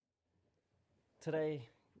Today,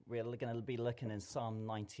 we're going to be looking in Psalm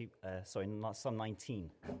 19. It's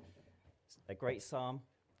a great psalm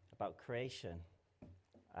about creation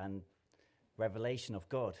and revelation of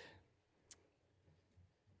God.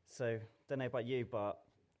 So, don't know about you, but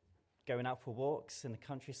going out for walks in the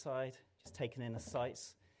countryside, just taking in the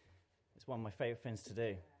sights, it's one of my favourite things to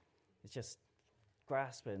do. It's just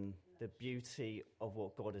grasping the beauty of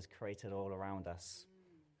what God has created all around us.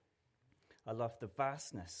 I love the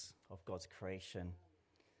vastness of God's creation.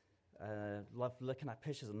 Love looking at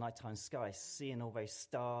pictures of nighttime sky, seeing all those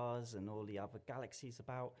stars and all the other galaxies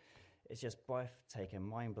about. It's just breathtaking,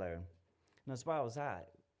 mind-blowing. And as well as that,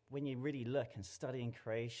 when you really look and study in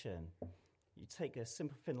creation, you take a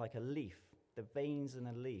simple thing like a leaf. The veins in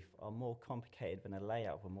a leaf are more complicated than a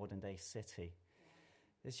layout of a modern-day city.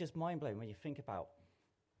 It's just mind-blowing when you think about,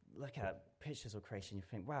 look at pictures of creation, you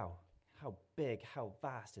think, wow, how big, how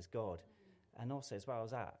vast is God? And also, as well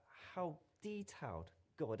as that, how detailed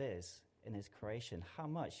God is in his creation, how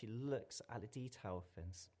much he looks at the detail of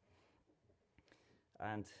things.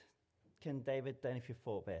 And King David, then if you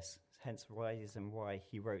thought this, hence reason why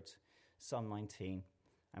he wrote Psalm 19,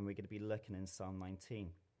 and we're going to be looking in Psalm 19.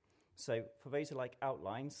 So for those who like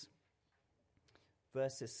outlines,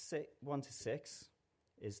 verses 1 to 6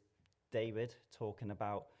 is David talking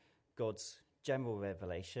about God's general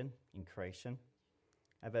revelation in creation.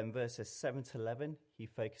 And then verses 7 to 11, he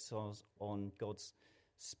focuses on God's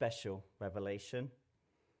special revelation.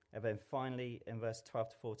 And then finally, in verse 12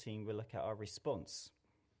 to 14, we'll look at our response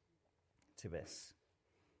to this.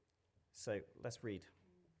 So let's read.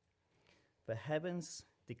 The heavens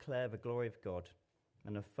declare the glory of God,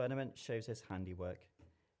 and the firmament shows his handiwork.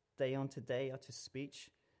 Day unto day utters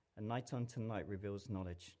speech, and night unto night reveals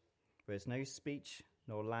knowledge. There is no speech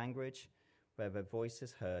nor language where their voice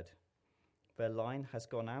is heard. Their line has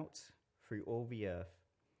gone out through all the earth,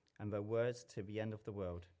 and their words to the end of the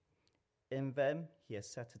world. In them he has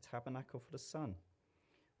set a tabernacle for the sun,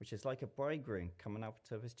 which is like a bridegroom coming out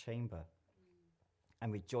of his chamber,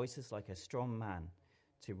 and rejoices like a strong man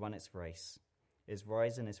to run its race. Its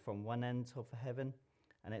rising is from one end of the heaven,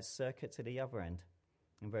 and its circuit to the other end,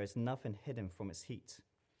 and there is nothing hidden from its heat.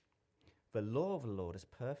 The law of the Lord is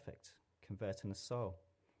perfect, converting the soul.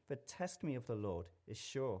 The testimony of the Lord is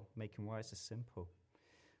sure, making wise the simple.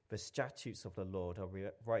 The statutes of the Lord are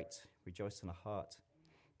right, rejoicing the heart.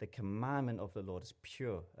 The commandment of the Lord is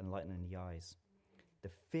pure, enlightening the eyes. The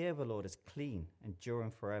fear of the Lord is clean,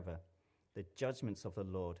 enduring forever. The judgments of the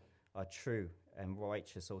Lord are true and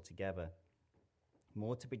righteous altogether.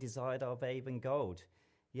 More to be desired are they than gold,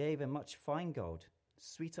 yea, than much fine gold,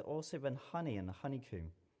 sweeter also than honey and the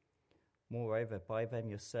honeycomb. Moreover, by them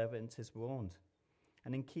your servant is warned,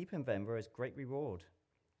 and in keeping them there is great reward.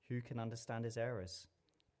 Who can understand his errors?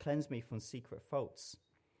 Cleanse me from secret faults.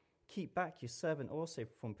 Keep back your servant also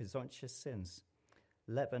from presumptuous sins.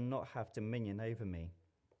 Let them not have dominion over me.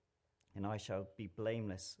 And I shall be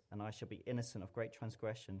blameless, and I shall be innocent of great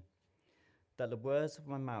transgression. That the words of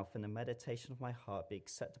my mouth and the meditation of my heart be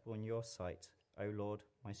acceptable in your sight, O Lord,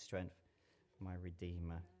 my strength, my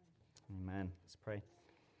Redeemer. Amen. Let's pray.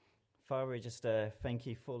 Father, we just thank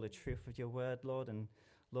you for the truth of your word, Lord. And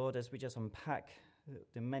Lord, as we just unpack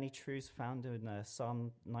the many truths found in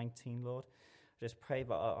Psalm 19, Lord, I just pray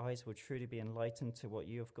that our eyes will truly be enlightened to what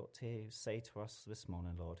you have got to say to us this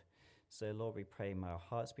morning, Lord. So, Lord, we pray, may our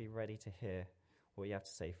hearts be ready to hear what you have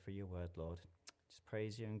to say through your word, Lord. Just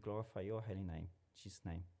praise you and glorify your holy name. In Jesus'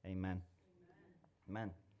 name, amen.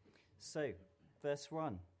 Amen. So, verse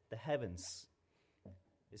 1, the heavens.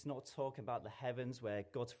 It's not talking about the heavens where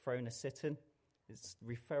God's throne is sitting. It's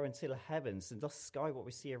referring to the heavens, and the sky, what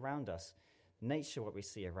we see around us, nature, what we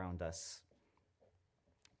see around us.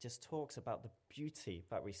 It just talks about the beauty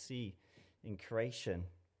that we see in creation.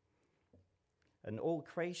 And all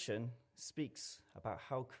creation speaks about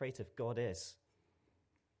how creative God is,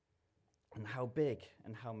 and how big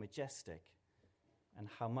and how majestic, and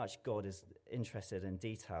how much God is interested in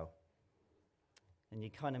detail. And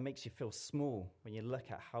it kind of makes you feel small when you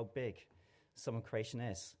look at how big some of creation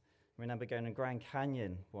is. I remember going to Grand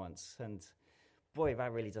Canyon once, and boy,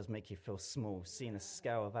 that really does make you feel small, seeing the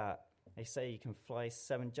scale of that. They say you can fly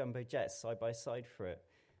 7 jumbo jets side by side through it.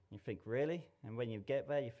 And you think, really? And when you get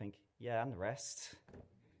there, you think, yeah, and the rest.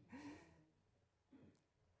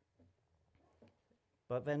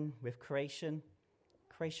 But then with creation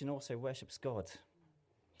also worships God.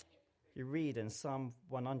 You read in Psalm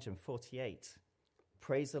 148,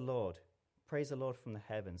 praise the Lord from the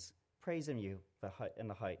heavens. Praise him, you in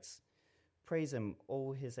the heights. Praise him,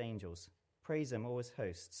 all his angels. Praise him, all his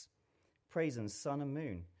hosts. Praise him, sun and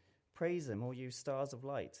moon. Praise him, all you stars of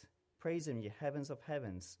light. Praise him, you heavens of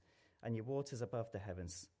heavens, and your waters above the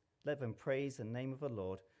heavens. Let them praise the name of the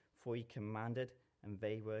Lord, for he commanded, and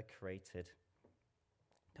they were created.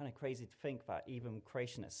 Kind of crazy to think that even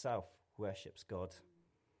creation itself worships God.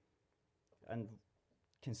 And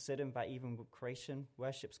considering that even creation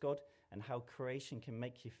worships God, and how creation can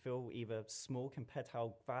make you feel either small compared to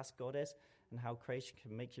how vast God is, and how creation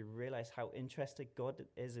can make you realize how interested God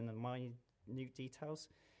is in the minute details,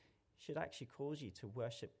 should actually cause you to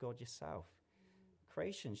worship God yourself.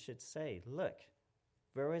 Creation should say, look,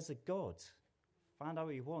 there is a God. Find out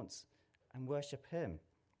what he wants and worship him.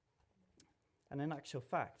 And in actual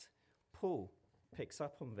fact, Paul picks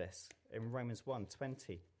up on this in Romans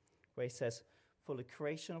 1:20, where he says, for the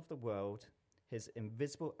creation of the world, his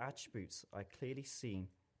invisible attributes are clearly seen,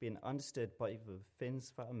 being understood by the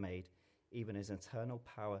things that are made, even his eternal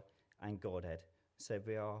power and Godhead, so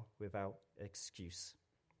they are without excuse.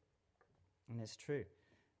 And it's true.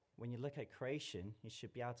 When you look at creation, you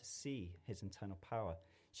should be able to see his internal power.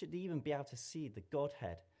 You should even be able to see the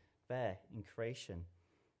Godhead there in creation.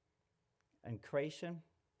 And creation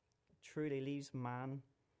truly leaves man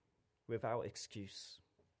without excuse.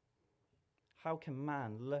 How can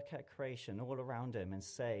man look at creation all around him and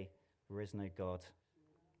say, there is no God?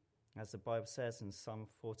 As the Bible says in Psalm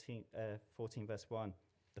 14 verse 1,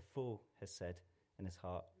 the fool has said in his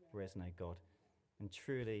heart, there is no God. And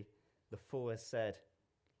truly, the fool has said,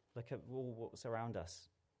 look at all what's around us.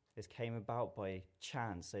 This came about by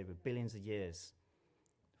chance over billions of years.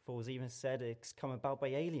 The fool's even said it's come about by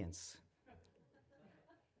aliens.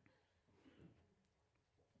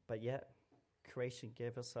 But yet, creation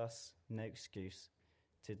gives us no excuse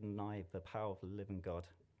to deny the power of the living God.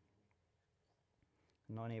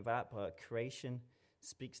 Not only that, but creation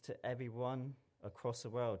speaks to everyone across the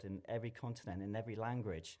world, in every continent, in every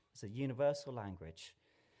language. It's a universal language.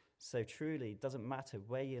 So truly, it doesn't matter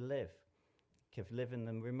where you live. If you live in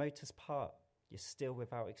the remotest part, you're still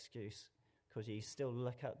without excuse, because you still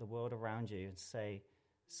look at the world around you and say,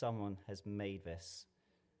 someone has made this.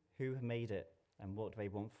 Who made it, and what do they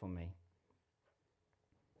want from me?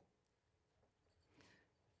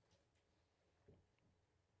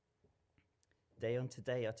 Day unto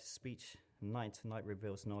day utters speech, and night to night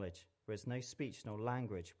reveals knowledge. There is no speech nor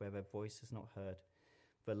language where their voice is not heard.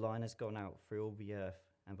 The line has gone out through all the earth,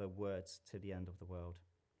 and their words to the end of the world.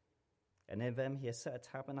 And in them he has set a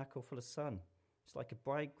tabernacle for the sun. It's like a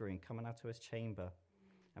bridegroom coming out of his chamber,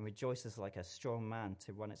 and rejoices like a strong man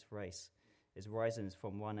to run its race. Its rising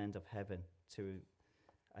from one end of heaven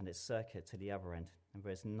and its circuit to the other end, and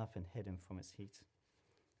there is nothing hidden from its heat.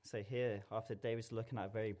 So here, after David's looking at a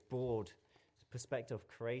very broad perspective of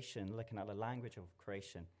creation, looking at the language of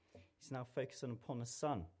creation, he's now focusing upon the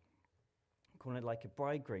sun, calling it like a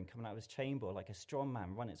bridegroom coming out of his chamber, like a strong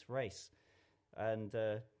man run its race. And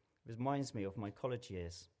it reminds me of my college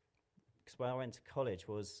years, because when I went to college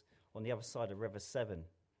was on the other side of River Severn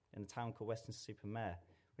in a town called Weston-super-Mare,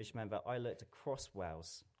 which meant that I looked across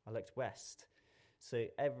Wales. I looked west. So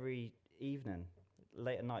every evening,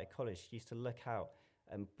 late at night at college, used to look out,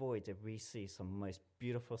 and boy, did we see some most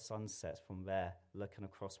beautiful sunsets from there, looking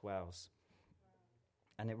across Wales.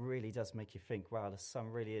 And it really does make you think, wow, the sun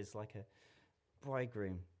really is like a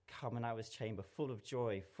bridegroom coming out of his chamber, full of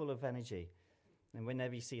joy, full of energy. And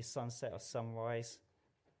whenever you see a sunset or sunrise,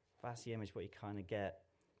 that's the image what you kind of get.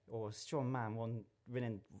 Or a strong man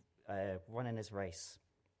running his race.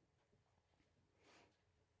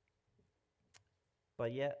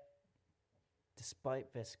 But yet,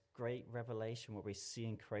 despite this great revelation, what we see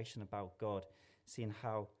in creation about God, seeing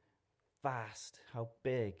how vast, how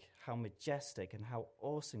big, how majestic, and how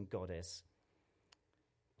awesome God is,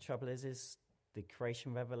 trouble is the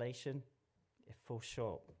creation revelation, it falls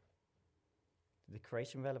short. The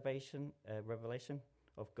creation revelation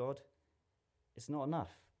of God is not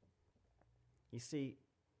enough. You see,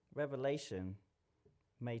 revelation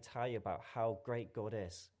may tell you about how great God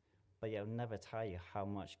is, but it'll never tell you how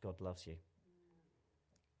much God loves you.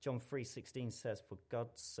 John 3:16 says, for God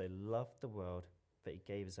so loved the world that he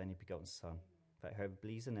gave his only begotten Son, that whoever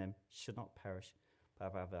believes in him should not perish, but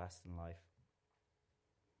have everlasting life.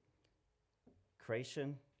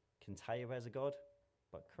 Creation can tell you there's a God,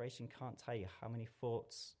 but creation can't tell you how many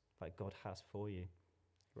thoughts that God has for you.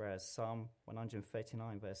 Whereas Psalm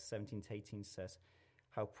 139 verse 17 to 18 says,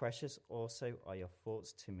 how precious also are your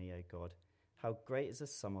thoughts to me, O God. How great is the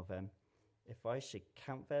sum of them. If I should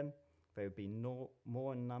count them, there would be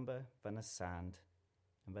more in number than the sand.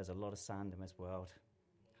 And there's a lot of sand in this world.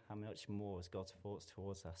 How much more is God's thoughts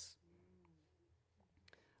towards us?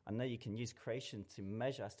 I know you can use creation to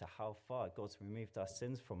measure as to how far God's removed our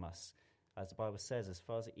sins from us. As the Bible says, as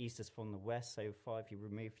far as the east is from the west, so far have you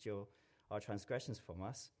removed our transgressions from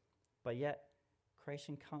us. But yet,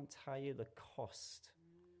 creation can't tell you the cost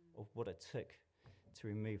of what it took to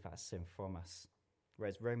remove that sin from us.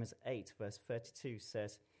 Whereas Romans 8, verse 32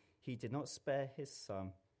 says, he did not spare his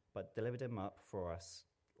son, but delivered him up for us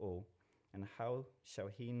all. And how shall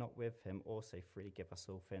he not with him also freely give us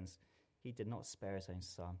all things? He did not spare his own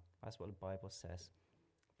son. That's what the Bible says.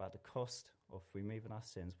 But the cost of removing our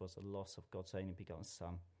sins was the loss of God's only begotten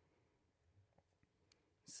son.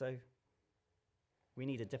 So, we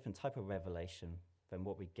need a different type of revelation than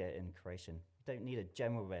what we get in creation. We don't need a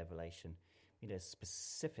general revelation. We need a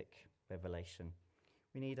specific revelation.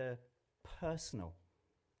 We need a personal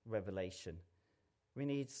revelation. We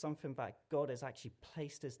need something that God has actually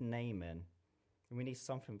placed his name in. And we need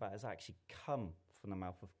something that has actually come from the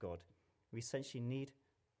mouth of God. We essentially need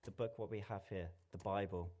the book, what we have here, the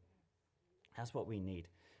Bible. That's what we need.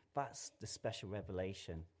 That's the special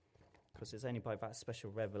revelation. Because it's only by that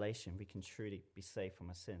special revelation we can truly be saved from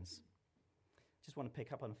our sins. Just want to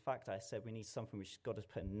pick up on the fact that I said we need something which God has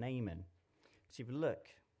put a name in. Because if you look,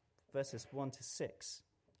 verses 1 to 6,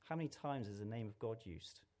 how many times is the name of God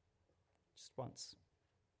used? Just once.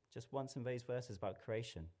 Just once in those verses about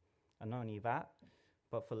creation. And not only that,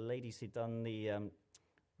 but for the ladies who've done the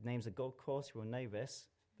Names of God course, you will know this.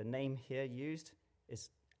 The name here used is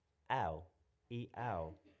El,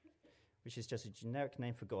 E-L, which is just a generic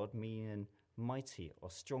name for God, meaning mighty or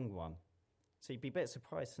strong one. So you'd be a bit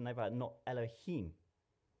surprised to know that not Elohim,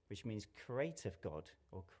 which means creative God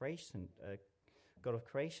or creation, God of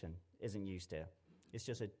creation, isn't used here. It's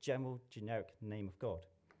just a general, generic name of God.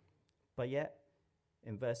 But yet,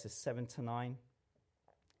 in verses 7 to 9,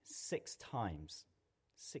 six times,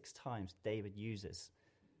 David uses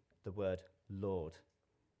the word Lord,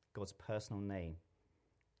 God's personal name.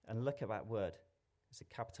 And look at that word. It's a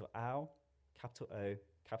capital L, capital O,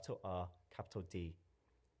 capital R, capital D.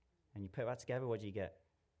 And you put that together, what do you get?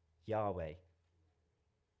 Yahweh.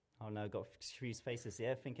 Oh no, I've got confused faces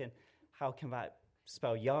here thinking, how can that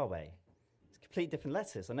spell Yahweh? It's completely different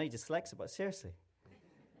letters. I know you're dyslexic, but seriously.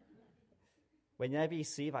 Whenever you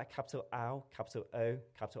see that capital L, capital O,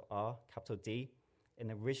 capital R, capital D, in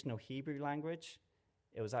the original Hebrew language,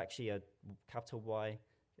 it was actually a capital Y,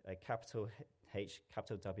 a capital H,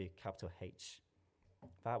 capital W, capital H.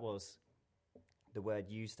 That was the word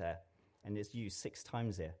used there, and it's used 6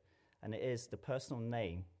 times here. And it is the personal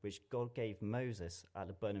name which God gave Moses at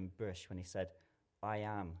the burning bush when he said, I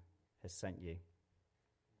am has sent you.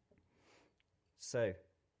 So,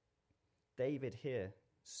 David here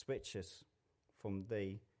switches from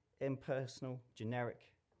the impersonal, generic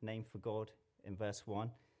name for God in verse 1,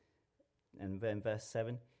 and then verse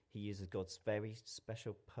 7, he uses God's very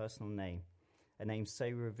special personal name, a name so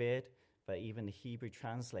revered that even the Hebrew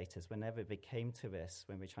translators, whenever they came to this,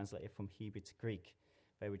 when they translated from Hebrew to Greek,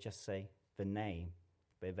 they would just say the name.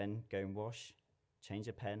 They then go and wash, change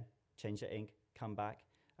a pen, change the ink, come back,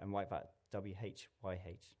 and write that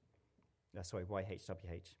YHWH.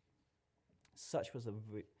 Such was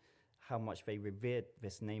how much they revered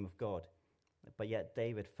this name of God. But yet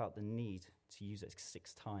David felt the need to use it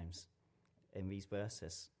 6 times in these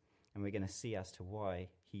verses. And we're going to see as to why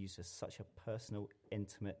he uses such a personal,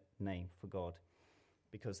 intimate name for God.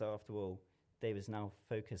 Because after all, David's now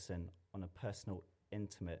focusing on a personal,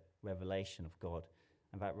 intimate revelation of God.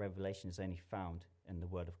 And that revelation is only found in the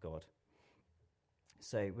Word of God.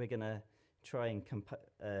 So we're going to try and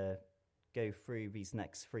go through these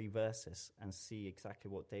next 3 verses and see exactly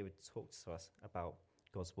what David talks to us about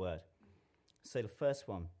God's Word. So the first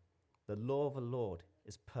one, the law of the Lord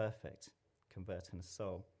is perfect, converting the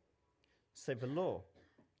soul. So the law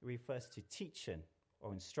refers to teaching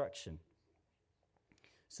or instruction.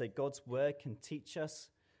 So God's Word can teach us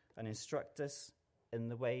and instruct us in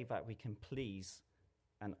the way that we can please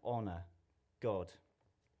and honor God.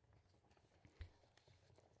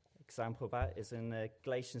 Example of that is in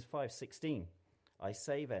Galatians 5:16. I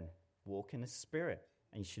say then, walk in the Spirit,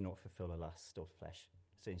 and you should not fulfill the lust of the flesh.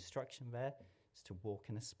 So the instruction there is to walk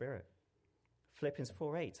in the Spirit. Philippians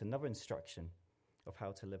 4:8, another instruction of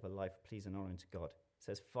how to live a life pleasing and honoring to God. It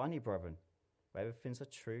says, finally, brethren, wherever things are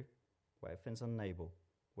true, wherever things are noble,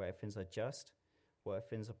 wherever things are just, wherever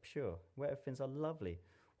things are pure, wherever things are lovely,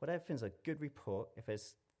 whatever things are good report, if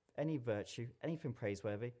there's any virtue, anything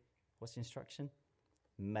praiseworthy, what's the instruction?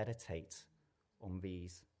 Meditate on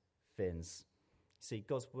these things. See,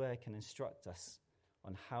 God's Word can instruct us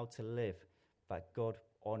on how to live that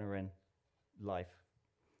God-honoring life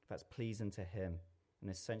that's pleasing to Him,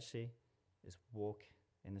 and essentially is walk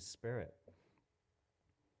in the Spirit.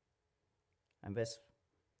 And this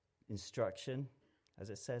instruction, as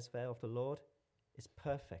it says there of the Lord, is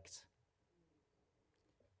perfect.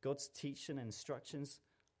 God's teaching and instructions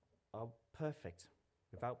are perfect,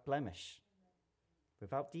 without blemish,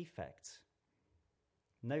 without defect.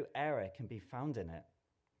 No error can be found in it.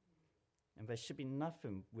 And there should be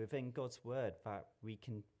nothing within God's word that we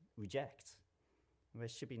can reject. And there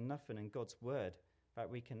should be nothing in God's word that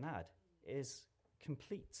we can add. It is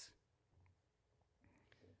complete.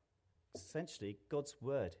 Essentially, God's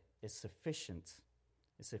word is sufficient.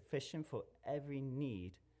 It's sufficient for every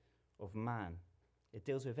need of man. It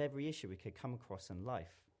deals with every issue we could come across in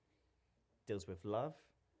life. It deals with love,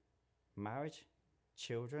 marriage,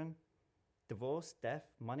 children, divorce, death,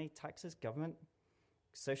 money, taxes, government,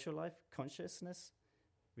 social life, consciousness,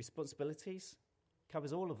 responsibilities. It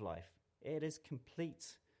covers all of life. It is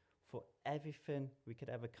complete for everything we could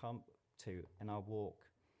ever come to in our walk.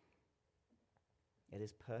 It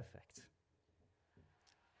is perfect.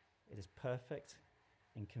 It is perfect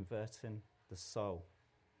in converting the soul.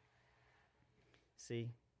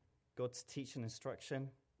 See, God's teaching instruction,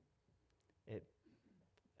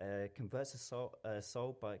 it converts a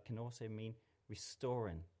soul, but it can also mean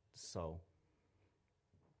restoring the soul.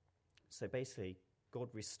 So basically, God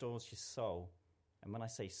restores your soul. And when I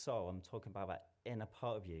say soul, I'm talking about that inner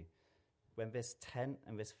part of you. When this tent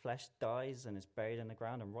and this flesh dies and is buried in the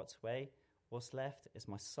ground and rots away, what's left is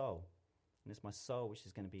my soul. And it's my soul which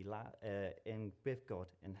is going to be in with God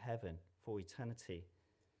in heaven for eternity.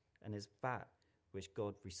 And it's that which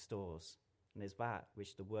God restores. And it's that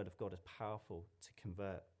which the word of God is powerful to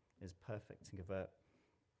convert, is perfect to convert.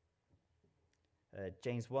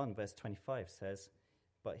 James 1 verse 25 says,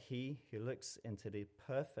 "But he who looks into the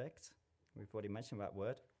perfect," we've already mentioned that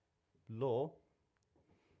word, "law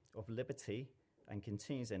of liberty and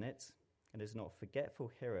continues in it, and is not a forgetful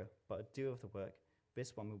hearer, but a doer of the work,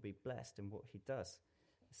 this one will be blessed in what he does."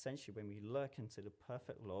 Essentially, when we look into the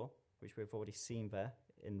perfect law, which we've already seen there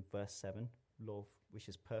in verse 7, law which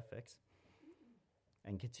is perfect,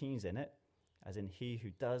 and continues in it, as in he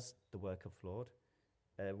who does the work of Lord,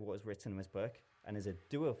 what is written in this book, and is a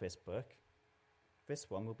doer of this book, this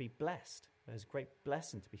one will be blessed. There's great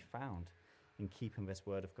blessing to be found in keeping this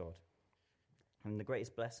word of God. And the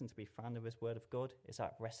greatest blessing to be found in this word of God is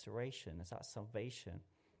that restoration, is that salvation,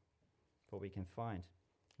 what we can find.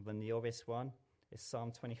 And then the obvious one is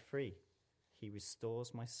Psalm 23. He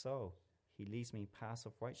restores my soul. He leads me in paths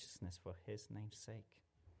of righteousness for his name's sake.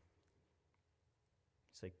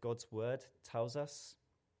 So God's word tells us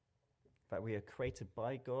that we are created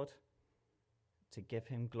by God to give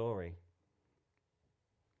him glory.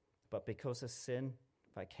 But because of sin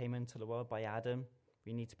that came into the world by Adam,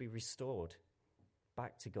 we need to be restored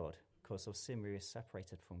back to God. Because of sin, we were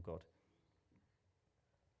separated from God.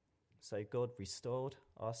 So God restored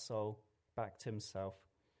our soul back to himself,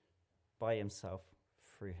 by himself,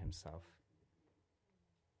 through himself.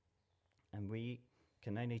 And we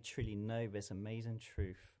can only truly know this amazing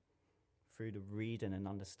truth through the reading and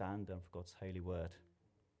understanding of God's holy word.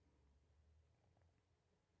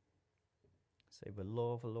 So the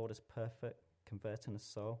law of the Lord is perfect, converting the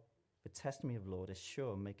soul. The testimony of the Lord is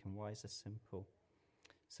sure, making wise the simple.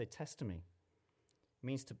 So testimony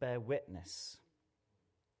means to bear witness.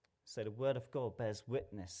 So the word of God bears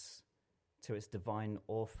witness to its divine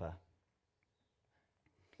author.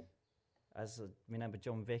 As remember,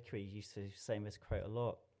 John Vickery used to say this quote a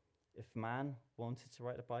lot: if man wanted to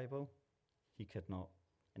write the Bible, he could not.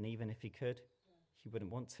 And even if he could, he wouldn't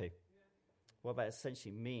want to. What that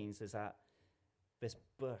essentially means is that this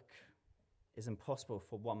book is impossible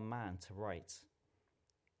for one man to write.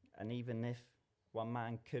 And even if one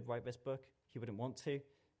man could write this book, he wouldn't want to,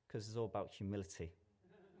 because it's all about humility.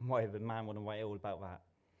 Why would a man want to write all about that?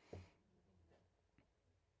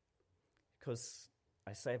 Because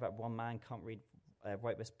I say that one man can't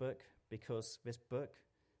write this book, because this book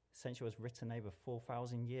essentially was written over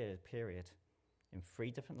 4,000 year period in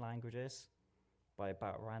 3 different languages by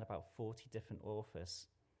around about 40 different authors.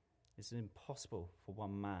 It's impossible for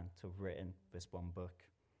one man to have written this one book.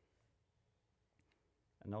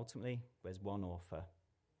 And ultimately, there's one author,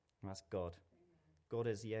 and that's God. God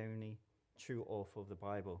is the only true author of the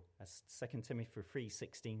Bible. As 2 Timothy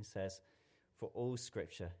 3:16 says, "For all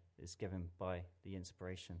scripture is given by the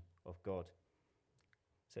inspiration of God."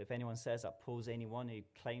 So if anyone says that Paul's the only one who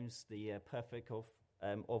claims the perfect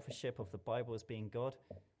authorship of the Bible as being God,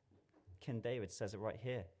 King David says it right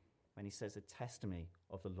here when he says the testimony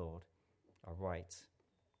of the Lord are right.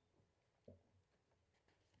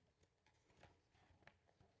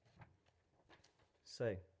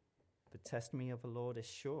 So, the testimony of the Lord is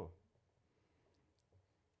sure.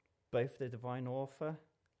 Both the divine author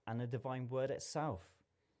and the divine word itself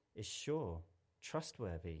is sure,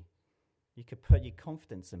 trustworthy. You could put your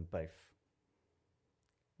confidence in both.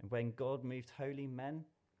 And when God moved holy men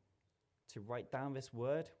to write down this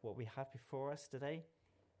word, what we have before us today.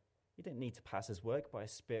 He didn't need to pass his work by a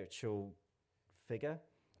spiritual figure.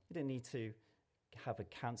 He didn't need to have a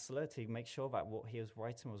counselor to make sure that what he was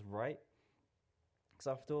writing was right. Because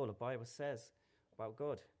after all, the Bible says about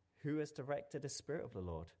God, who has directed the Spirit of the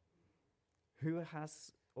Lord? Who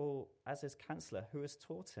has, or as his counselor, who has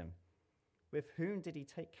taught him? With whom did he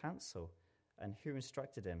take counsel? And who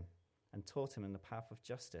instructed him and taught him in the path of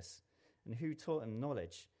justice? And who taught him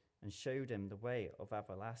knowledge and showed him the way of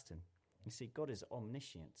everlasting? You see, God is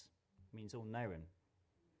omniscient. It means all-knowing.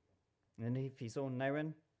 And if he's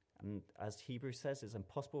all-knowing, and as Hebrews says, it's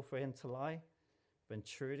impossible for him to lie, then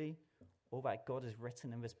truly all that God has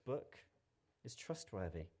written in this book is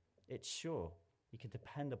trustworthy. It's sure. You can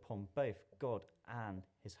depend upon both God and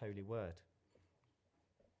his holy word.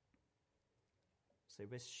 So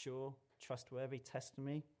this sure, trustworthy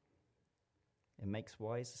testimony, it makes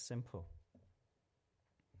wise simple.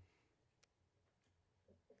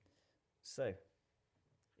 So,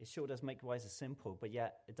 it sure does make wise simple, but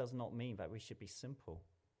yet it does not mean that we should be simple.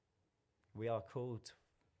 We are called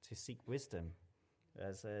to seek wisdom,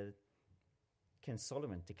 as King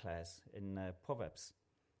Solomon declares in Proverbs.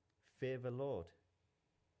 Fear of the Lord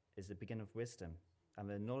is the beginning of wisdom, and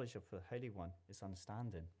the knowledge of the Holy One is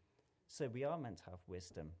understanding. So we are meant to have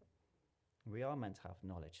wisdom. We are meant to have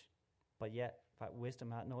knowledge. But yet, that wisdom,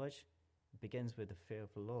 that knowledge, begins with the fear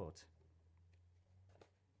of the Lord.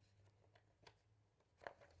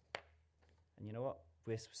 And you know what?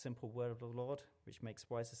 This simple word of the Lord, which makes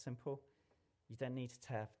wiser simple, you don't need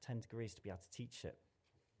to have 10 degrees to be able to teach it.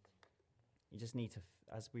 You just need to,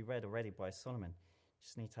 as we read already by Solomon, you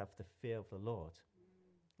just need to have the fear of the Lord.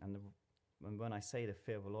 And when I say the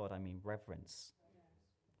fear of the Lord, I mean reverence,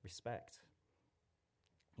 respect.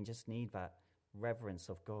 You just need that reverence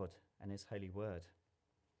of God and his holy word.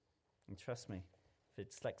 And trust me, if a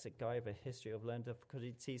dyslexic guy with a history of learning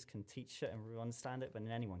difficulties can teach it and understand it, then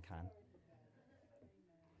anyone can.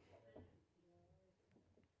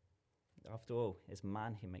 After all, it's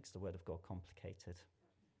man who makes the word of God complicated.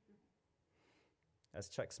 As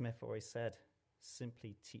Chuck Smith always said,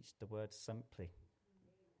 simply teach the word simply.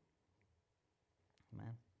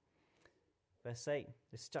 Amen. Verse 8,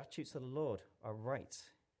 the statutes of the Lord are right.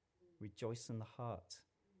 Rejoice in the heart.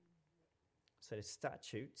 So the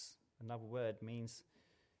statutes, another word, means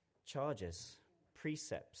charges,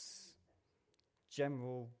 precepts,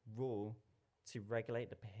 general rule to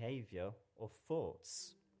regulate the behavior or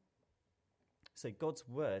thoughts. So God's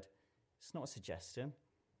word, it's not a suggestion.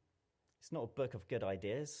 It's not a book of good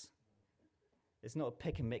ideas. It's not a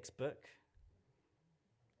pick and mix book.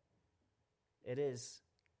 It is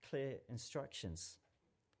clear instructions.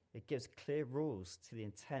 It gives clear rules to the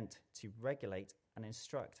intent to regulate and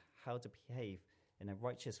instruct how to behave in a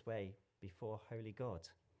righteous way before holy God.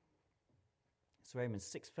 So Romans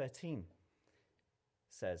 6:13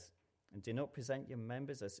 says, and do not present your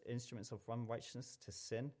members as instruments of unrighteousness to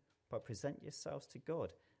sin, but present yourselves to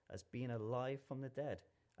God as being alive from the dead,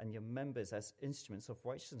 and your members as instruments of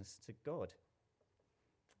righteousness to God.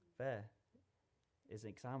 There is an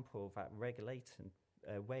example of that regulating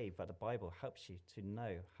way that the Bible helps you to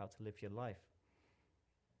know how to live your life.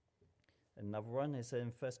 Another one is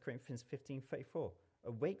in 1 Corinthians 15:34.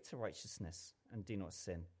 Awake to righteousness and do not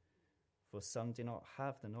sin, for some do not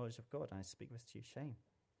have the knowledge of God, and I speak this to your shame.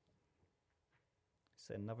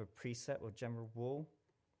 So another precept or general rule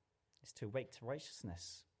is to awake to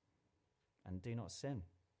righteousness and do not sin.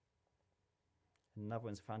 Another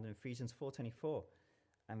one's found in Ephesians 4:24,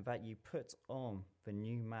 and that you put on the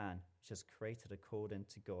new man, which is created according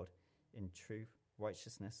to God in truth,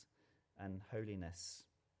 righteousness, and holiness.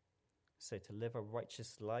 So to live a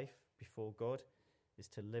righteous life before God is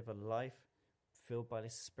to live a life filled by the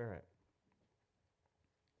Spirit.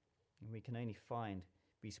 And we can only find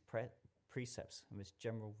these precepts and this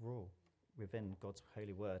general rule within God's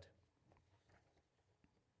holy word.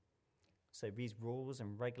 So these rules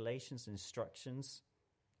and regulations and instructions,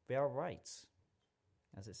 they are right.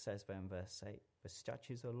 As it says there in verse 8, the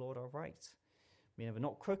statutes of the Lord are right. Meaning they're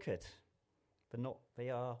not crooked, they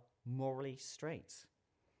are morally straight.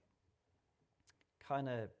 Kind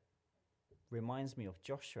of reminds me of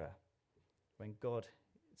Joshua, when God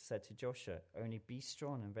said to Joshua, only be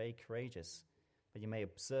strong and very courageous, that you may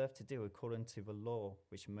observe to do according to the law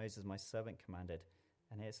which Moses my servant commanded.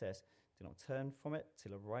 And here it says, do not turn from it to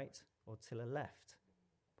the right or to the left,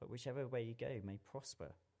 but whichever way you go may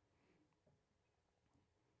prosper.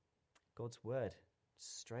 God's word is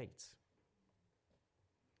straight.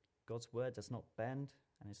 God's word does not bend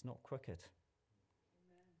and it's not crooked.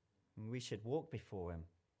 And we should walk before him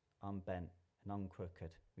unbent and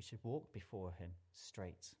uncrooked. We should walk before him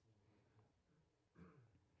straight.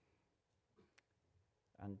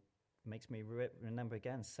 makes me remember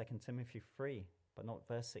again 2 Timothy 3, but not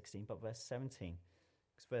verse 16, but verse 17.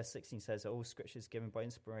 Because verse 16 says, all scripture is given by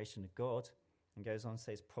inspiration of God, and goes on to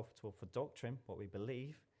say it's profitable for doctrine, what we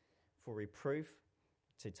believe, for reproof,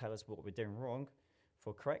 to tell us what we're doing wrong,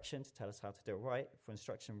 for correction, to tell us how to do it right, for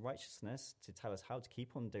instruction in righteousness, to tell us how to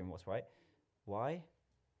keep on doing what's right. Why?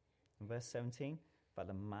 In verse 17, that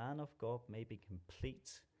the man of God may be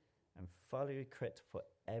complete and thoroughly equipped for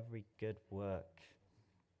every good work.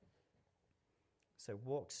 So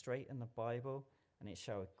walk straight in the Bible, and it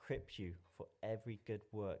shall equip you for every good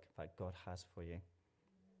work that God has for you.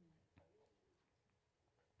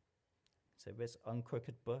 So this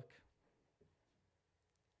uncrooked book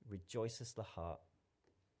rejoices the heart.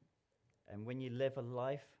 And when you live a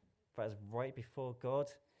life that is right before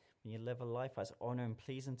God, when you live a life that's honor and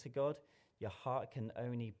pleasing to God, your heart can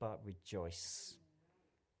only but rejoice.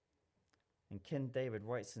 And King David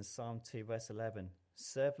writes in Psalm 2, verse 11,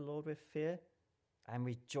 serve the Lord with fear and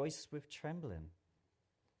rejoice with trembling.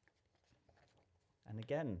 And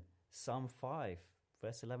again, Psalm 5,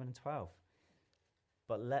 verse 11 and 12.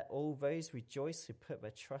 But let all those rejoice who put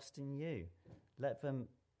their trust in you. Let them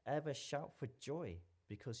ever shout for joy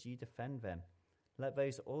because you defend them. Let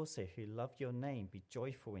those also who love your name be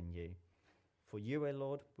joyful in you. For you, O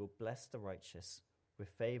Lord, will bless the righteous. With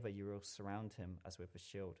favor you will surround him as with a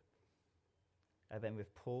shield. And then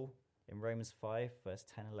with Paul in Romans 5, verse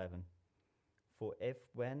 10-11. For if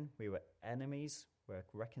when we were enemies, we were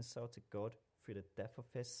reconciled to God through the death of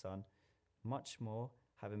his Son, much more,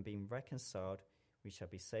 having been reconciled, we shall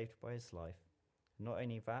be saved by his life. Not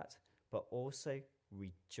only that, but also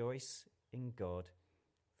rejoice in God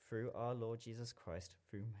through our Lord Jesus Christ,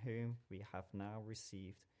 through whom we have now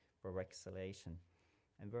received for reconciliation.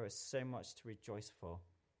 And there is so much to rejoice for.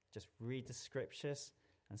 Just read the scriptures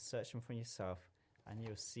and search them for yourself, and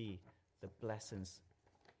you'll see the blessings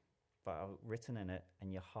that are written in it,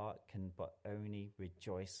 and your heart can but only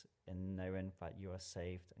rejoice in knowing that you are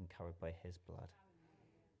saved and covered by his blood.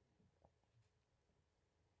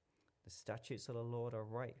 The statutes of the Lord are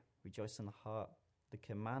right, rejoice in the heart. The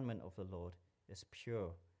commandment of the Lord is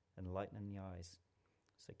pure, enlightening the eyes.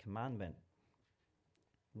 So commandment,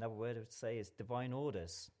 another word I would say is divine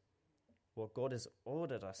orders. What God has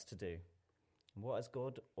ordered us to do. And what has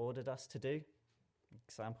God ordered us to do?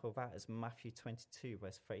 Example of that is Matthew 22,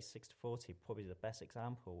 verse 36 to 40, probably the best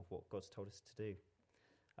example of what God's told us to do.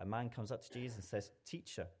 A man comes up to Jesus and says,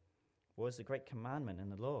 Teacher, what is the great commandment in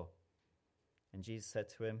the law? And Jesus said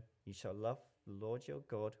to him, You shall love the Lord your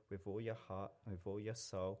God with all your heart, and with all your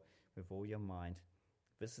soul, with all your mind.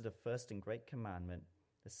 This is the first and great commandment.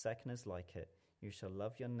 The second is like it. You shall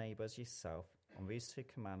love your neighbor as yourself. On these two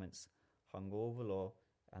commandments hung all the law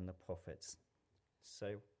and the prophets.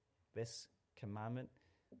 So this commandment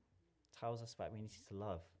tells us that we need to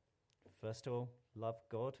love. First of all, love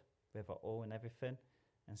God with our all and everything.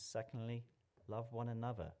 And secondly, love one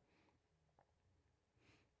another.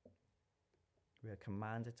 We are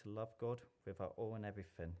commanded to love God with our all and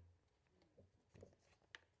everything.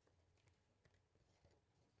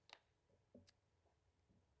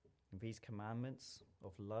 These commandments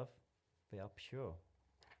of love, they are pure.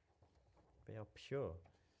 They are pure.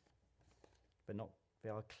 They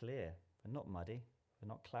are clear. They're not muddy. They're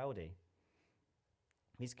not cloudy.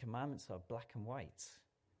 These commandments are black and white.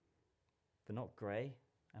 They're not grey,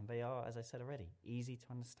 and they are, as I said already, easy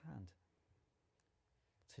to understand.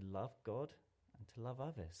 To love God and to love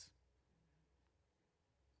others.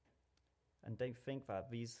 And don't think that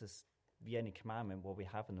these are the only commandment what we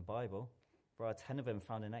have in the Bible. There are 10 of them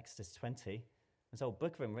found in Exodus 20. There's a whole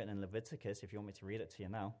book of them written in Leviticus, if you want me to read it to you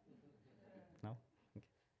now. No? Okay.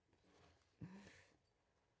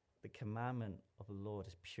 The commandment of the Lord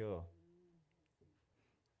is pure.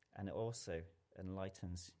 And it also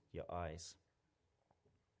enlightens your eyes.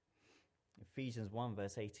 Ephesians 1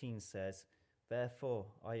 verse 18 says, Therefore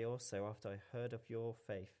I also, after I heard of your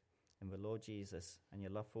faith in the Lord Jesus and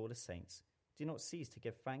your love for all the saints, do not cease to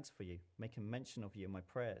give thanks for you, making mention of you in my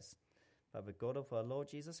prayers, that the God of our Lord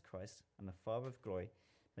Jesus Christ and the Father of glory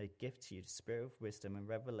may give to you the spirit of wisdom and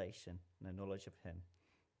revelation and the knowledge of him,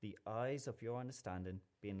 the eyes of your understanding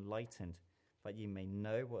be enlightened, that you may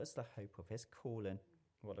know what is the hope of his calling,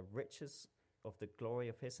 what the riches of the glory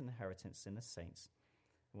of his inheritance in the saints,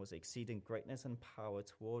 and what is exceeding greatness and power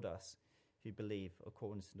toward us who believe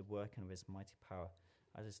according to the working of his mighty power.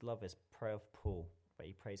 I just love this prayer of Paul that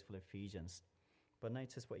he prays for the Ephesians. But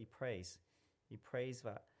notice what he prays. He prays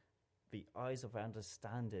that the eyes of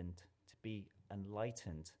understanding to be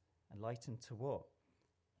enlightened. Enlightened to what?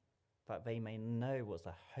 That they may know what's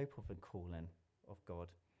the hope of the calling of God,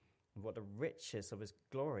 and what the riches of his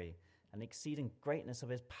glory. and the exceeding greatness of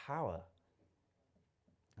his power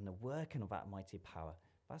and the working of that mighty power.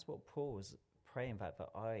 That's what Paul was praying that the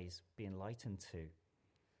eyes be enlightened to.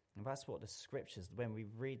 And that's what the scriptures, when we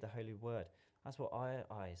read the holy word, that's what our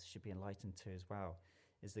eyes should be enlightened to as well,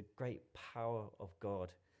 is the great power of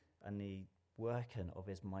God and the working of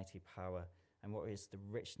his mighty power, and what is the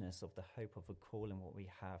richness of the hope of the calling what we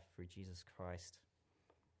have through Jesus Christ.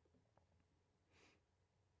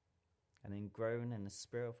 And in growing in the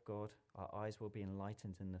Spirit of God, our eyes will be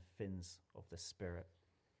enlightened in the things of the Spirit.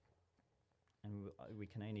 And we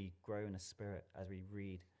can only grow in the Spirit as we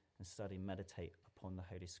read and study, meditate upon the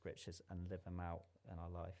Holy Scriptures and live them out in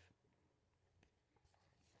our life.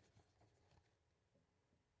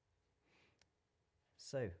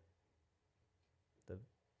 So, the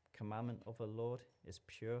commandment of the Lord is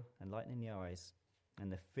pure, enlightening the eyes,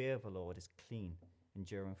 and the fear of the Lord is clean,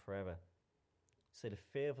 enduring forever. So the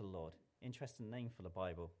fear of the Lord, interesting name for the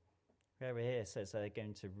Bible. Whoever here says they're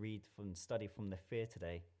going to study from the fear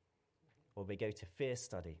today, or they go to fear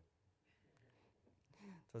study.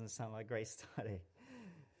 Doesn't sound like a great study.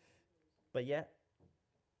 But yet,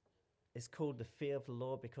 it's called the fear of the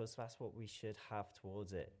Lord because that's what we should have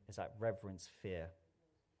towards it, is that reverence fear.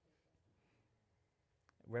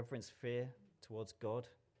 Reverence fear towards God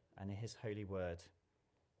and his holy word.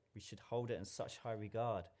 We should hold it in such high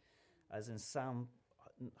regard, as in Psalm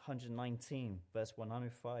 119, verse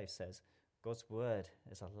 105 says, God's word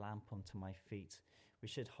is a lamp unto my feet. We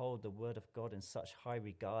should hold the word of God in such high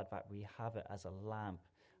regard that we have it as a lamp,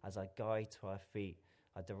 as a guide to our feet,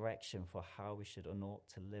 a direction for how we should and ought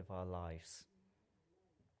to live our lives.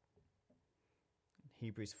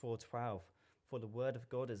 Hebrews 4:12, for the word of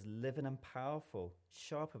God is living and powerful,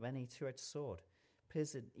 sharper than any two-edged sword,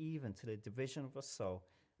 piercing even to the division of the soul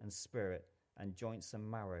and spirit and joints and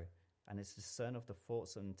marrow, and is discern of the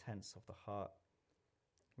thoughts and intents of the heart.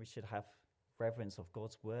 We should have reverence of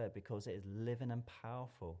God's word because it is living and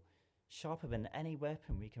powerful, sharper than any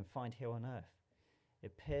weapon we can find here on earth.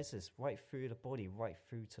 It pierces right through the body, right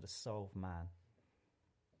through to the soul of man.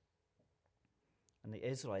 And the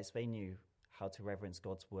Israelites, they knew how to reverence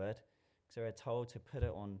God's word, because they were told to put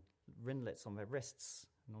it on ringlets on their wrists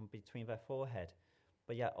and on between their forehead.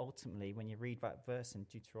 But yet ultimately, when you read that verse in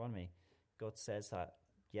Deuteronomy, God says that,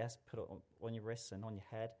 yes, put it on your wrists and on your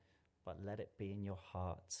head, but let it be in your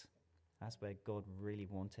heart. That's where God really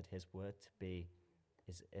wanted his word to be,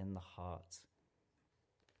 is in the heart.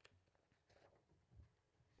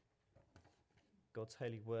 God's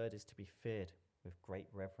holy word is to be feared with great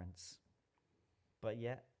reverence. But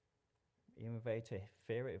yet, even though to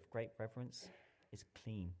fear it with great reverence is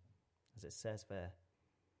clean, as it says there,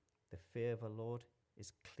 the fear of the Lord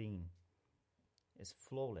is clean, is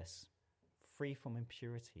flawless, free from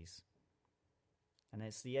impurities. And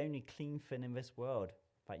it's the only clean thing in this world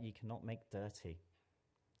that you cannot make dirty.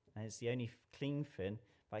 And it's the only clean thing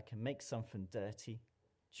that can make something dirty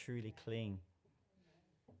truly clean.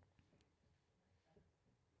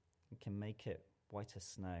 It can make it white as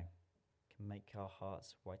snow. It can make our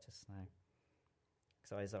hearts white as snow.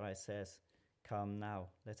 Because Isaiah says, come now,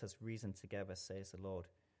 let us reason together, says the Lord.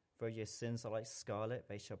 Though your sins are like scarlet,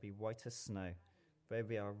 they shall be white as snow. Though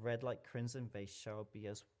they are red like crimson, they shall be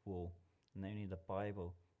as wool. And only the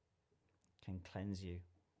Bible can cleanse you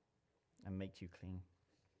and make you clean.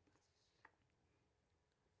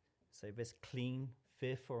 So this clean,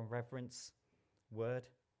 fearful, and reverence word,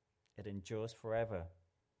 it endures forever.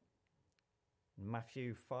 In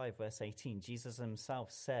Matthew 5, verse 18, Jesus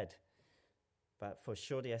himself said that, for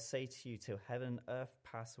surely I say to you, till heaven and earth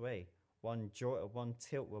pass away, one jot or one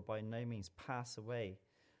tittle will by no means pass away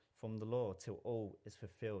from the law till all is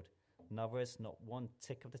fulfilled. In other words, not one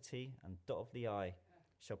tick of the T and dot of the I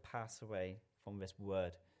shall pass away from this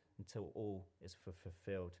word until all is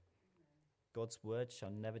fulfilled. God's word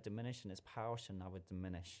shall never diminish, and its power shall never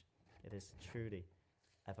diminish. It is truly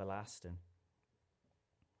everlasting.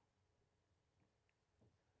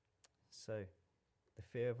 So, the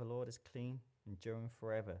fear of the Lord is clean, enduring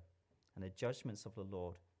forever, and the judgments of the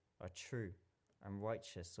Lord are true and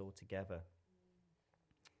righteous altogether.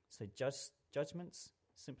 So, judgments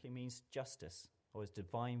simply means justice, or is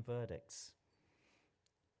divine verdicts.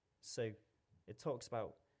 So, it talks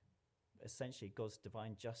about essentially God's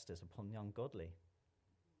divine justice upon the ungodly.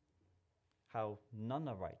 How none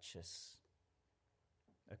are righteous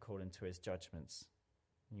according to his judgments.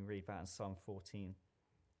 And you read that in Psalm 14.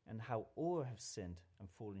 And how all have sinned and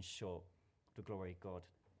fallen short of the glory of God,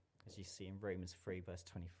 as you see in Romans 3, verse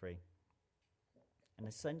 23. And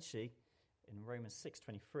essentially, in Romans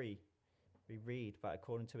 6:23, we read that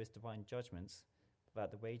according to his divine judgments,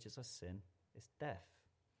 that the wages of sin is death.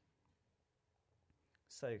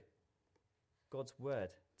 So, God's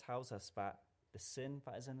word tells us that the sin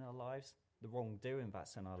that is in our lives, the wrongdoing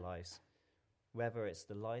that's in our lives, whether it's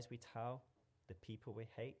the lies we tell, the people we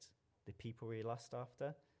hate, the people we lust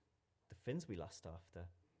after, the things we lust after,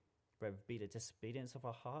 whether it be the disobedience of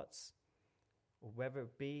our hearts, or whether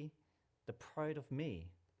it be the pride of me,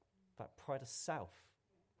 that pride of self,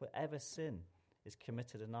 whatever sin is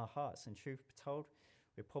committed in our hearts. And truth be told,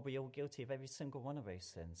 we're probably all guilty of every single one of those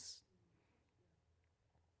sins.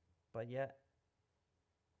 But yet,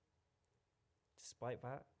 despite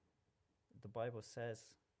that, the Bible says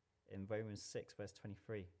in Romans 6, verse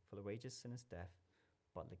 23, for the wages of sin is death,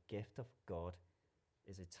 but the gift of God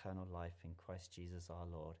is eternal life in Christ Jesus our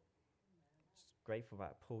Lord. Just grateful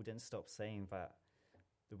that Paul didn't stop saying that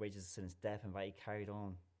the wages of sin is death, and that he carried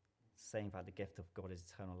on saying that the gift of God is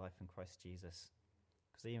eternal life in Christ Jesus.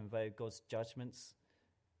 Because even though God's judgments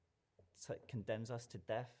condemns us to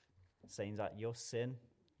death, saying that your sin,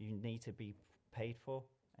 you need to be paid for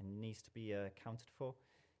and needs to be accounted for,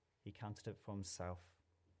 he counted it for himself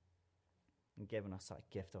and given us that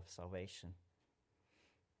gift of salvation.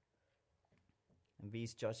 And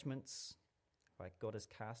these judgments that God has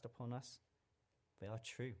cast upon us, they are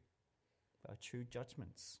true. They are true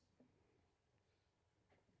judgments.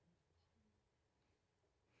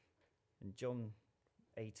 In John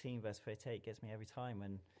 18, verse 38, gets me every time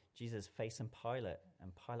when Jesus is facing Pilate,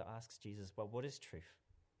 and Pilate asks Jesus, well, what is truth?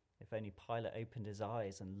 If only Pilate opened his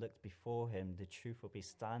eyes and looked before him, the truth would be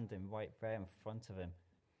standing right there in front of him.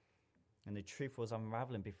 And the truth was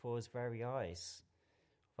unraveling before his very eyes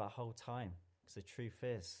that whole time. Because the truth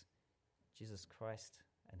is Jesus Christ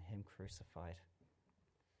and him crucified.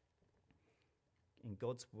 In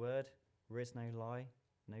God's word, there is no lie,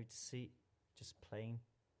 no deceit, just plain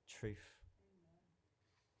truth.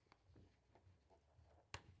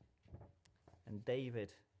 And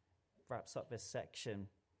David wraps up this section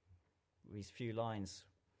with these few lines.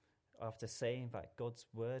 After saying that God's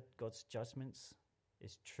word, God's judgments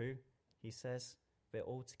is true, he says, they're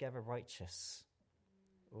altogether righteous.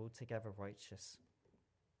 Altogether righteous.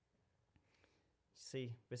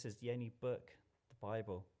 See, this is the only book, the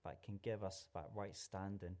Bible, that can give us that right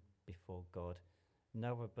standing before God.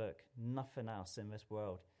 No other book, nothing else in this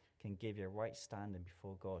world can give you a right standing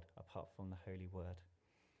before God apart from the Holy Word.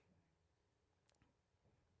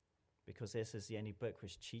 Because this is the only book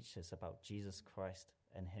which teaches about Jesus Christ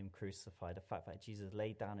and him crucified, the fact that Jesus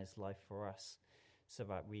laid down his life for us so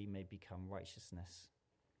that we may become righteousness.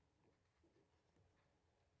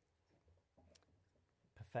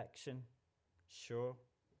 Perfection, sure,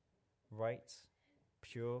 right,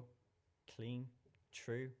 pure, clean,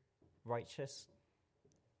 true, righteous.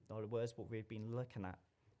 In other words, what we've been looking at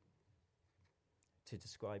to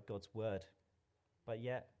describe God's word. But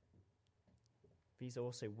yet, these are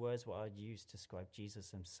also words that are used to describe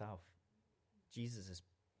Jesus himself. Jesus is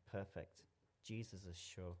perfect. Jesus is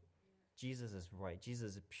sure. Jesus is right.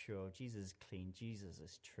 Jesus is pure. Jesus is clean. Jesus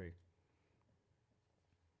is true.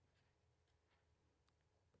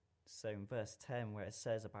 So in verse 10, where it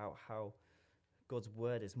says about how God's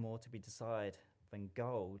word is more to be desired than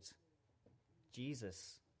gold,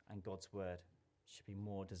 Jesus and God's word should be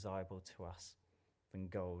more desirable to us than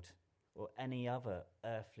gold or any other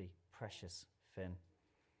earthly precious thing.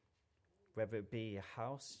 Whether it be your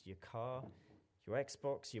house, your car, your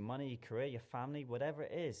Xbox, your money, your career, your family, whatever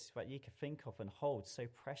it is that you can think of and hold so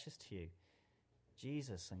precious to you,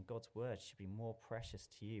 Jesus and God's word should be more precious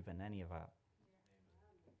to you than any of that.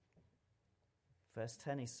 Verse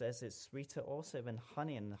 10, he says it's sweeter also than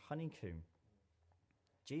honey and the honeycomb.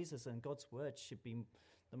 Jesus and God's word should be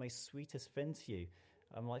the most sweetest thing to you.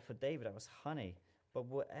 Like for David, that was honey. But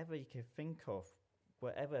whatever you can think of,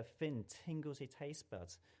 whatever thing tingles your taste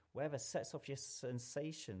buds, whatever sets off your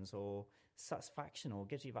sensations or satisfaction or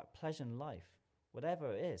gives you that pleasure in life,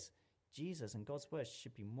 whatever it is, Jesus and God's word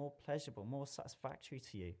should be more pleasurable, more satisfactory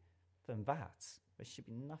to you than that. There should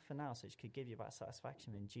be nothing else which could give you that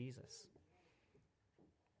satisfaction than Jesus.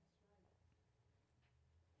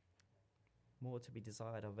 More to be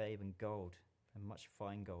desired are they than gold, and much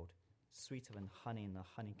fine gold, sweeter than honey in the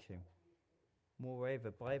honeycomb.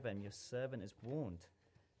 Moreover, by them your servant is warned,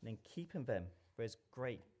 and in keeping them there is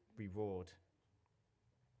great reward.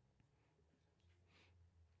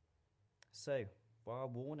 So, what are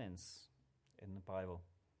warnings in the Bible?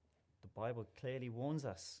 The Bible clearly warns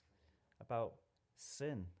us about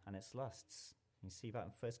sin and its lusts. You see that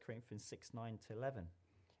in 1 Corinthians 6, 9 to 11.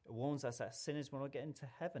 It warns us that sinners will not get into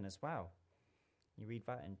heaven as well. You read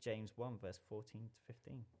that in James 1, verse 14 to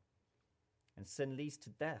 15. And sin leads to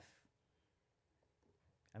death.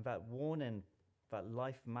 And that warning that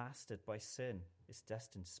life mastered by sin is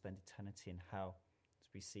destined to spend eternity in hell.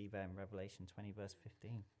 as we see there in Revelation 20, verse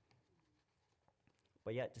 15.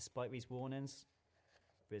 But yet, despite these warnings,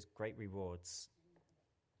 there's great rewards.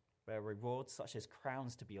 There are rewards such as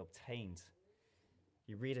crowns to be obtained.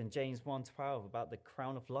 You read in James 1:12 about the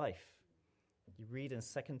crown of life. You read in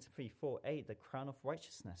 2 Timothy 4:8, the crown of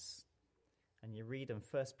righteousness. And you read in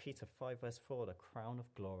 1 Peter 5, verse 4, the crown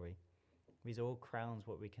of glory. These are all crowns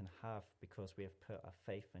what we can have because we have put our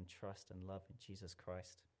faith and trust and love in Jesus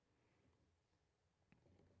Christ.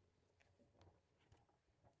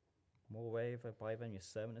 Moreover, by them your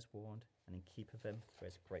servant is warned, and in keep of them there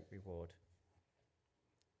is great reward.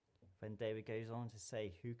 Then David goes on to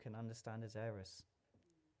say, who can understand his errors?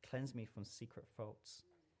 Cleanse me from secret faults.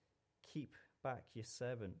 Keep back your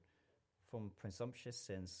servant from presumptuous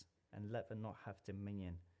sins, and let them not have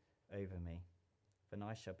dominion over me. Then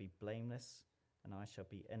I shall be blameless, and I shall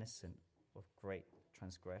be innocent of great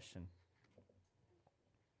transgression.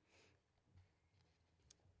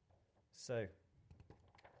 So,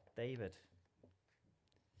 David,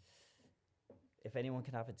 if anyone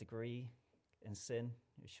can have a degree in sin,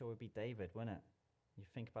 it sure would be David, wouldn't it? You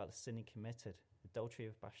think about the sin he committed: adultery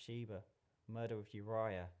with Bathsheba, murder of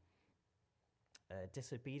Uriah,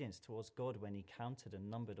 disobedience towards God when he counted and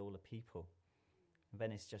numbered all the people. And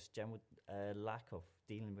then it's just general lack of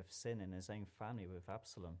dealing with sin in his own family with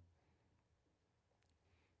Absalom.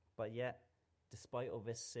 But yet, despite all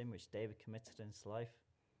this sin which David committed in his life,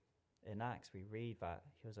 in Acts we read that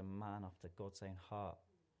he was a man after God's own heart.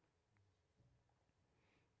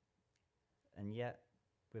 And yet,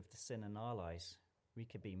 with the sin in our lives, we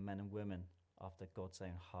could be men and women after God's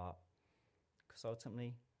own heart. Because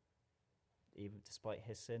ultimately, even despite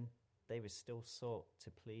his sin, David still sought to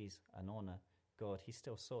please and honour God. He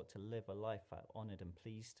still sought to live a life that honoured and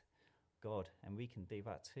pleased God. And we can do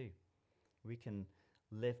that too. We can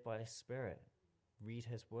live by his Spirit, read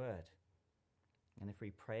his word. And if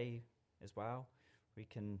we pray as well, we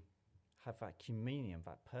can have that communion,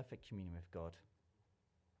 that perfect communion with God.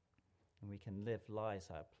 And we can live lives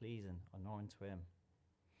that are pleasing and honoring to him.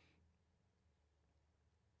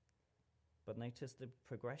 But notice the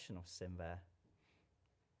progression of sin there.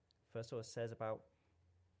 First of all, it says about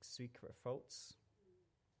secret faults.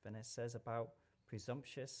 Then it says about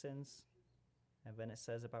presumptuous sins. And then it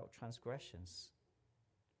says about transgressions.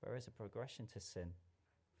 There is a progression to sin.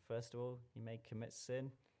 First of all, you may commit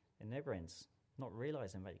sin in ignorance, not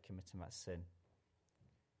realizing that you're committing that sin.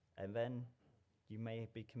 And then you may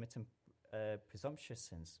be committing presumptuous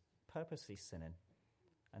sins, purposely sinning,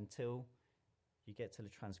 until you get to the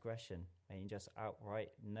transgression and you just outright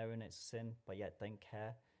knowing it's sin, but yet don't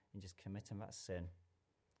care and just committing that sin.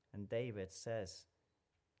 And David says,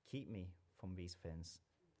 keep me from these things.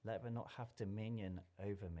 Let them not have dominion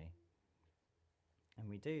over me. And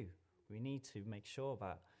we do. We need to make sure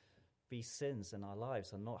that these sins in our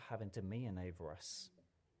lives are not having dominion over us.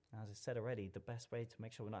 As I said already, the best way to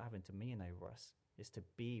make sure we're not having dominion over us is to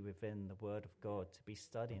be within the Word of God, to be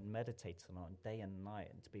studying, meditating on it day and night,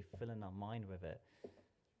 and to be filling our mind with it,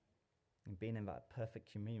 and being in that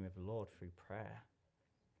perfect communion with the Lord through prayer.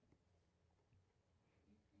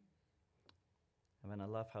 And then I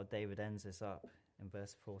love how David ends this up in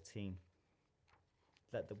verse 14.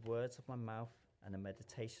 Let the words of my mouth and the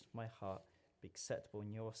meditation of my heart be acceptable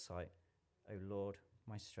in your sight, O Lord,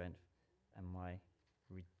 my strength and my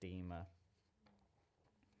Redeemer.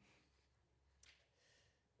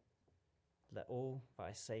 Let all that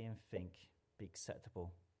I say and think be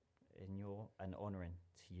acceptable in your and honouring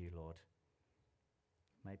to you, Lord.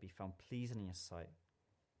 May it be found pleasing in your sight.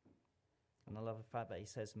 And I love the fact that he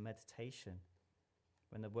says meditation.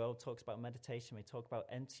 When the world talks about meditation, we talk about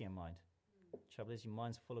empty your mind. Trouble is, your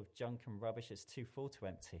mind's full of junk and rubbish. It's too full to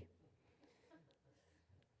empty.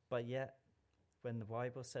 But yet, when the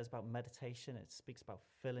Bible says about meditation, it speaks about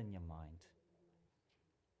filling your mind.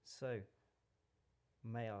 So,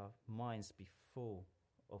 may our minds be full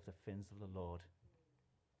of the things of the Lord.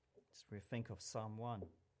 Just we think of Psalm 1.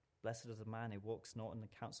 Blessed is the man who walks not in the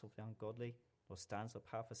counsel of the ungodly, nor stands in the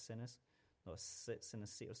path of sinners, nor sits in the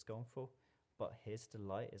seat of scornful, but his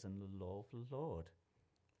delight is in the law of the Lord,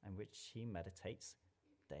 and which he meditates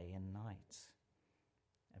day and night.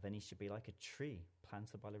 And then he should be like a tree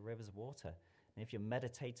planted by the rivers of water. And if you're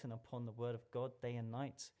meditating upon the word of God day and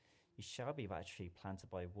night, you shall be that tree planted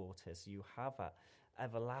by waters. You have that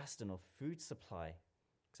everlasting of food supply.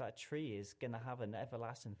 Because that tree is going to have an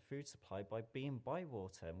everlasting food supply by being by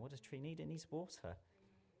water. And what does a tree need? It needs water.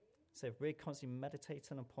 So if we're constantly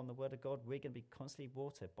meditating upon the word of God, we're going to be constantly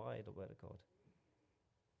watered by the word of God.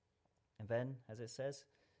 And then, as it says,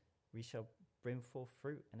 we shall bring forth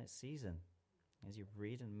fruit in its season. As you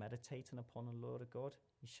read and meditating upon the Lord of God,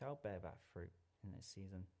 you shall bear that fruit. in this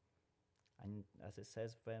season. And as it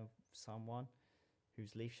says in Psalm 1,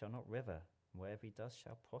 whose leaf shall not wither, wherever he does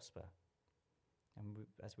shall prosper. And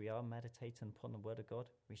as we are meditating upon the word of God,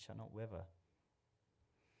 we shall not wither.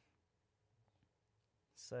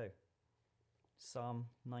 So, Psalm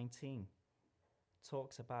 19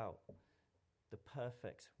 talks about the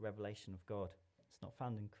perfect revelation of God. It's not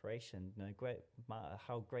found in creation. No matter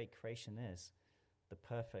how great creation is, the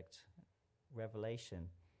perfect revelation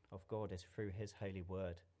of God is through his holy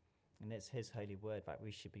word. And it's his holy word that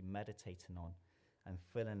we should be meditating on and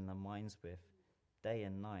filling our minds with day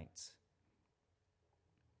and night.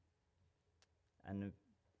 And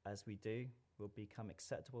as we do, we'll become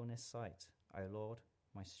acceptable in his sight, O Lord,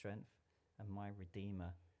 my strength and my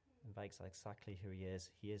Redeemer. And that's exactly who he is.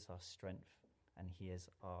 He is our strength and he is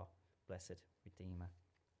our blessed Redeemer.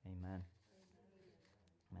 Amen.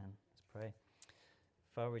 Amen. Let's pray.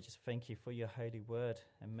 Father, we just thank you for your holy word,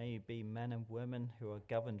 and may you be men and women who are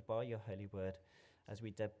governed by your holy word as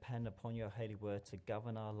we depend upon your holy word to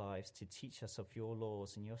govern our lives, to teach us of your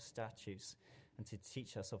laws and your statutes, and to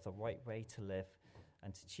teach us of the right way to live,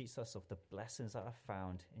 and to teach us of the blessings that are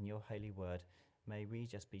found in your holy word. May we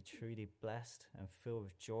just be truly blessed and filled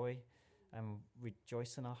with joy and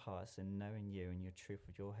rejoice in our hearts in knowing you and your truth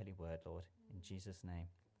of your holy word, Lord. In Jesus' name,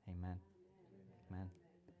 amen. Amen.